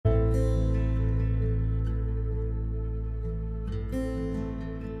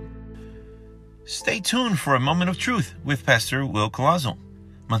Stay tuned for a moment of truth with Pastor Will Collazo.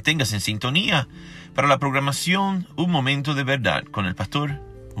 Manténgase en sintonía para la programación Un Momento de Verdad con el Pastor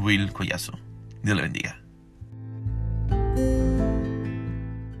Will Collazo. Dios le bendiga.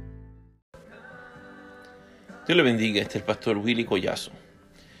 Dios le bendiga, este es el Pastor Willy Collazo.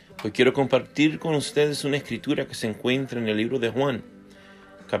 Hoy quiero compartir con ustedes una escritura que se encuentra en el libro de Juan,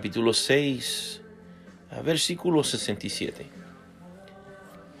 capítulo 6, versículo 67.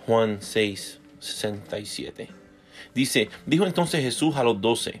 Juan 6, 67. Dijo entonces Jesús a los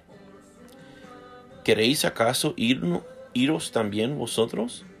 12, ¿queréis acaso iros también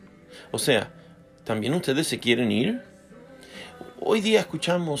vosotros? O sea, ¿también ustedes se quieren ir? Hoy día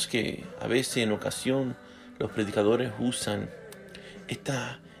escuchamos que a veces en ocasión los predicadores usan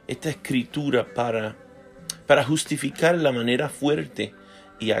esta escritura para justificar la manera fuerte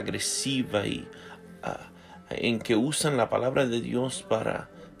y agresiva en que usan la palabra de Dios para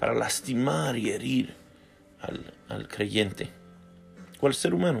lastimar y herir al creyente o al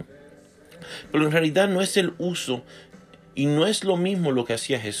ser humano. Pero en realidad no es el uso y no es lo mismo lo que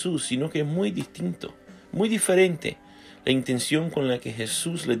hacía Jesús, sino que es muy distinto, muy diferente. La intención con la que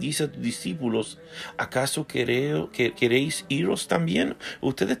Jesús le dice a sus discípulos, ¿acaso queréis iros también?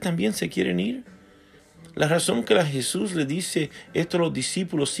 ¿Ustedes también se quieren ir? La razón que Jesús le dice esto a los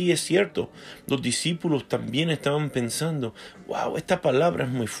discípulos, sí es cierto. Los discípulos también estaban pensando, wow, esta palabra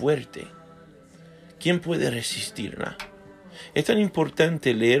es muy fuerte. ¿Quién puede resistirla? Es tan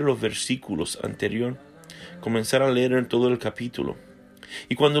importante leer los versículos anteriores, comenzar a leer en todo el capítulo.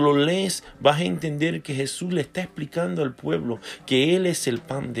 Y cuando lo lees vas a entender que Jesús le está explicando al pueblo que Él es el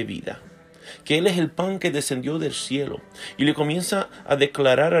pan de vida, que Él es el pan que descendió del cielo. Y le comienza a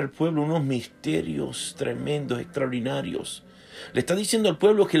declarar al pueblo unos misterios tremendos, extraordinarios. Le está diciendo al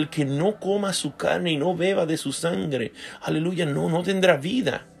pueblo que el que no coma su carne y no beba de su sangre, aleluya, no tendrá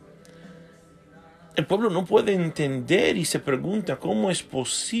vida. El pueblo no puede entender y se pregunta cómo es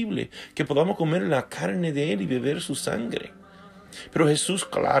posible que podamos comer la carne de Él y beber su sangre. Pero Jesús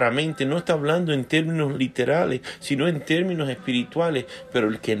claramente no está hablando en términos literales, sino en términos espirituales. Pero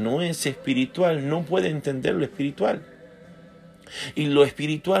el que no es espiritual no puede entender lo espiritual. Y lo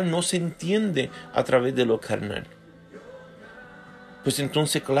espiritual no se entiende a través de lo carnal. Pues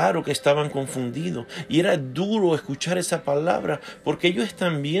entonces claro que estaban confundidos. Y era duro escuchar esa palabra porque ellos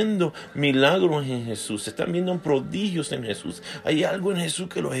están viendo milagros en Jesús. Están viendo prodigios en Jesús. Hay algo en Jesús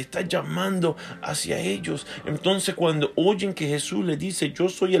que los está llamando hacia ellos. Entonces cuando oyen que Jesús les dice, yo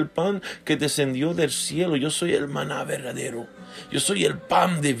soy el pan que descendió del cielo. Yo soy el maná verdadero. Yo soy el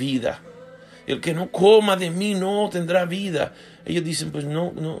pan de vida. El que no coma de mí no tendrá vida. Ellos dicen, pues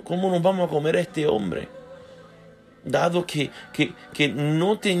no, ¿cómo nos vamos a comer a este hombre? Dado que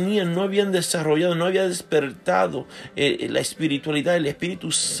no habían desarrollado, no había despertado la espiritualidad, el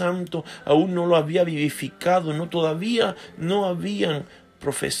Espíritu Santo aún no lo había vivificado, todavía no habían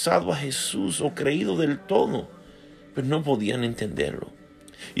profesado a Jesús o creído del todo, pues no podían entenderlo.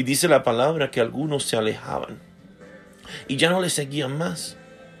 Y dice la palabra que algunos se alejaban y ya no le seguían más.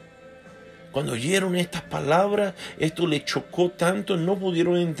 Cuando oyeron estas palabras, esto les chocó tanto, no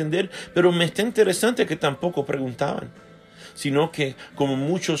pudieron entender, pero me está interesante que tampoco preguntaban, sino que como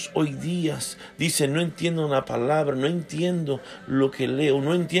muchos hoy días dicen, no entiendo una palabra, no entiendo lo que leo,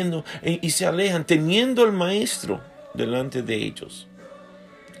 no entiendo, y se alejan teniendo al maestro delante de ellos.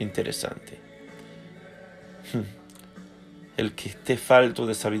 Interesante. El que esté falto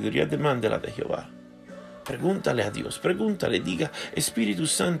de sabiduría, demándela de Jehová. Pregúntale a Dios, diga, Espíritu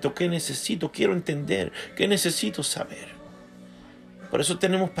Santo, ¿qué necesito? Quiero entender, ¿qué necesito saber? Por eso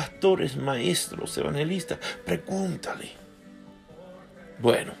tenemos pastores, maestros, evangelistas. Pregúntale.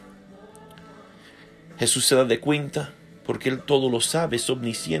 Bueno, Jesús se da de cuenta porque Él todo lo sabe, es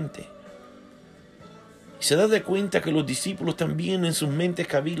omnisciente. Y se da de cuenta que los discípulos también en sus mentes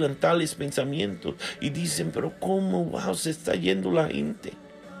cavilan tales pensamientos y dicen, pero ¿cómo se está yendo la gente?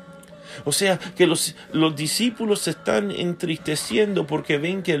 O sea, que los discípulos se están entristeciendo porque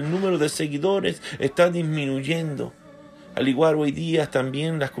ven que el número de seguidores está disminuyendo. Al igual hoy día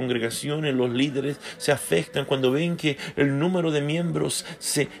también las congregaciones, los líderes se afectan cuando ven que el número de miembros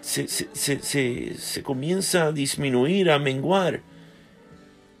se comienza a disminuir, a menguar.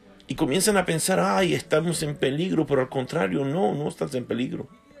 Y comienzan a pensar, estamos en peligro, pero al contrario, no estás en peligro.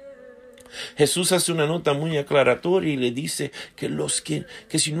 Jesús hace una nota muy aclaratoria y le dice que los que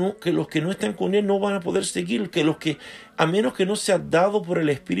no están con Él no van a poder seguir, que a menos que no sea dado por el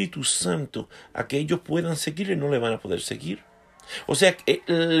Espíritu Santo a que ellos puedan seguirle, no le van a poder seguir. O sea,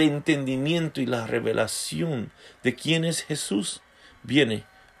 el entendimiento y la revelación de quién es Jesús viene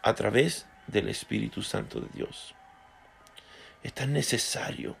a través del Espíritu Santo de Dios. Es tan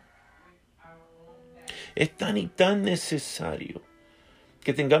necesario Es tan y tan necesario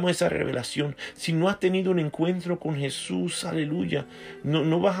que tengamos esa revelación. Si no has tenido un encuentro con Jesús, aleluya,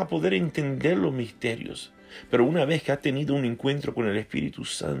 no vas a poder entender los misterios. Pero una vez que has tenido un encuentro con el Espíritu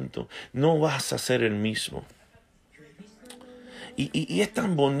Santo, no vas a ser el mismo. Y es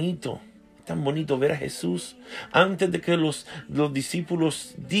tan bonito ver a Jesús. Antes de que los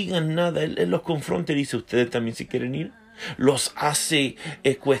discípulos digan nada, Él los confronta y dice, ustedes también si quieren ir. Los hace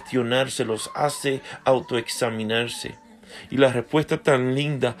cuestionarse, los hace autoexaminarse. Y la respuesta tan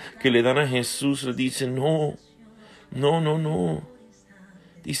linda que le dan a Jesús, le dice, no.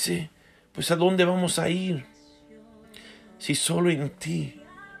 Dice, pues ¿a dónde vamos a ir? Si solo en ti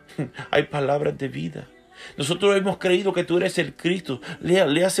hay palabras de vida. Nosotros hemos creído que tú eres el Cristo.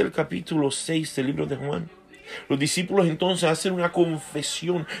 Léase el capítulo 6 del libro de Juan. Los discípulos entonces hacen una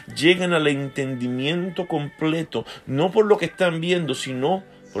confesión, llegan al entendimiento completo, no por lo que están viendo, sino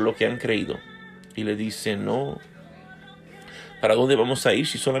por lo que han creído. Y le dicen, no, ¿para dónde vamos a ir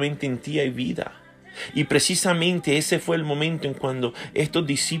si solamente en ti hay vida? Y precisamente ese fue el momento en cuando estos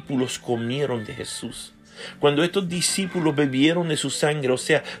discípulos comieron de Jesús. Cuando estos discípulos bebieron de su sangre, o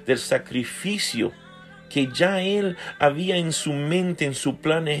sea, del sacrificio que ya Él había en su mente, en su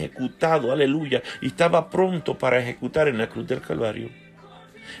plan ejecutado, aleluya, y estaba pronto para ejecutar en la cruz del Calvario.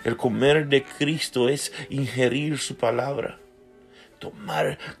 El comer de Cristo es ingerir su palabra,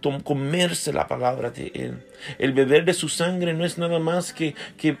 comerse la palabra de Él. El beber de su sangre no es nada más que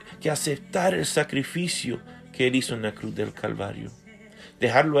aceptar el sacrificio que Él hizo en la cruz del Calvario.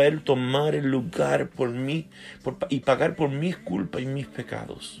 Dejarlo a Él tomar el lugar por mí y pagar por mis culpas y mis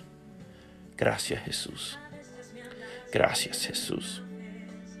pecados. Gracias, Jesús. Gracias, Jesús.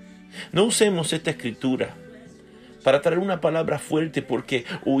 No usemos esta escritura para traer una palabra fuerte porque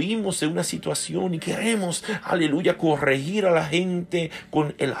huimos de una situación y queremos, aleluya, corregir a la gente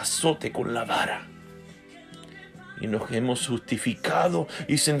con el azote, con la vara. Y nos hemos justificado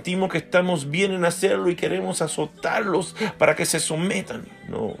y sentimos que estamos bien en hacerlo y queremos azotarlos para que se sometan.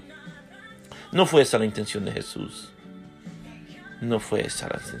 No fue esa la intención de Jesús. No fue esa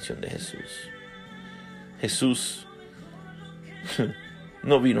la intención de Jesús. Jesús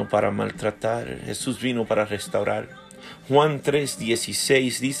no vino para maltratar, Jesús vino para restaurar. Juan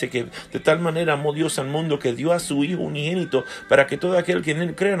 3:16 dice que de tal manera amó Dios al mundo que dio a su Hijo unigénito para que todo aquel que en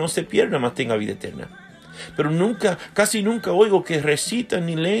Él crea no se pierda, mas tenga vida eterna. Pero casi nunca oigo que recitan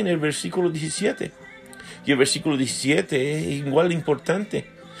ni leen el versículo 17. Y el versículo 17 es igual de importante.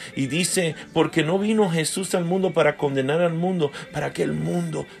 Y dice, porque no vino Jesús al mundo para condenar al mundo, para que el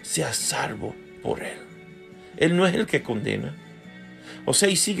mundo sea salvo por Él. Él no es el que condena. O sea,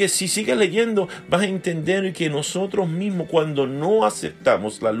 si sigues leyendo, vas a entender que nosotros mismos, cuando no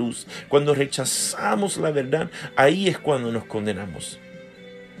aceptamos la luz, cuando rechazamos la verdad, ahí es cuando nos condenamos.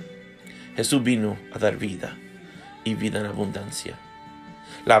 Jesús vino a dar vida y vida en abundancia.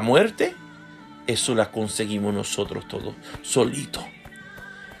 La muerte, eso la conseguimos nosotros todos, solitos.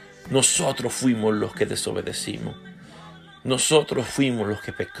 Nosotros fuimos los que desobedecimos. Nosotros fuimos los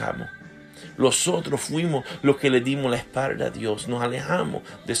que pecamos. Nosotros fuimos los que le dimos la espalda a Dios. Nos alejamos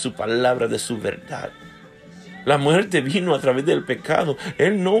de su palabra, de su verdad. La muerte vino a través del pecado.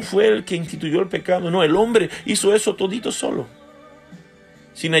 Él no fue el que instituyó el pecado. No, el hombre hizo eso todito solo,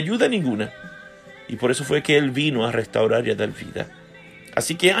 sin ayuda ninguna. Y por eso fue que Él vino a restaurar y a dar vida.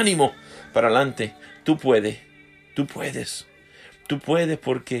 Así que ánimo para adelante. Tú puedes. Tú puedes. Tú puedes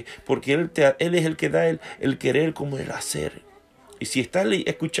porque Él es el que da el querer como el hacer. Y si estás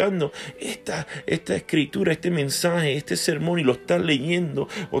escuchando esta escritura, este mensaje, este sermón y lo estás leyendo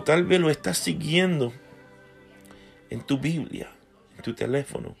o tal vez lo estás siguiendo en tu Biblia, en tu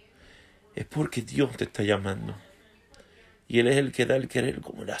teléfono, es porque Dios te está llamando. Y Él es el que da el querer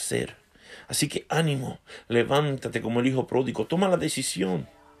como el hacer. Así que ánimo, levántate como el hijo pródigo, toma la decisión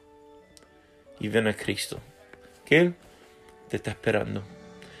y ven a Cristo, que Él te está esperando.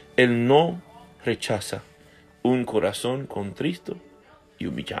 Él no rechaza un corazón contristo y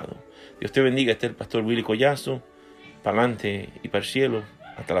humillado. Dios te bendiga. Este es el pastor Willy Collazo. Pa'lante y para el cielo.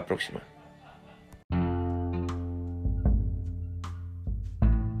 Hasta la próxima.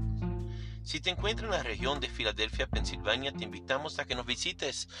 Si te encuentras en la región de Filadelfia, Pensilvania, te invitamos a que nos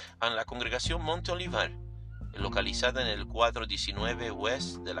visites en la congregación Monte Olivar, localizada en el 419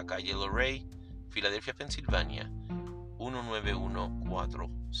 West de la calle Lorray, Filadelfia, Pensilvania,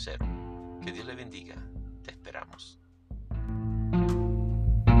 19140. Que Dios le bendiga. Te esperamos.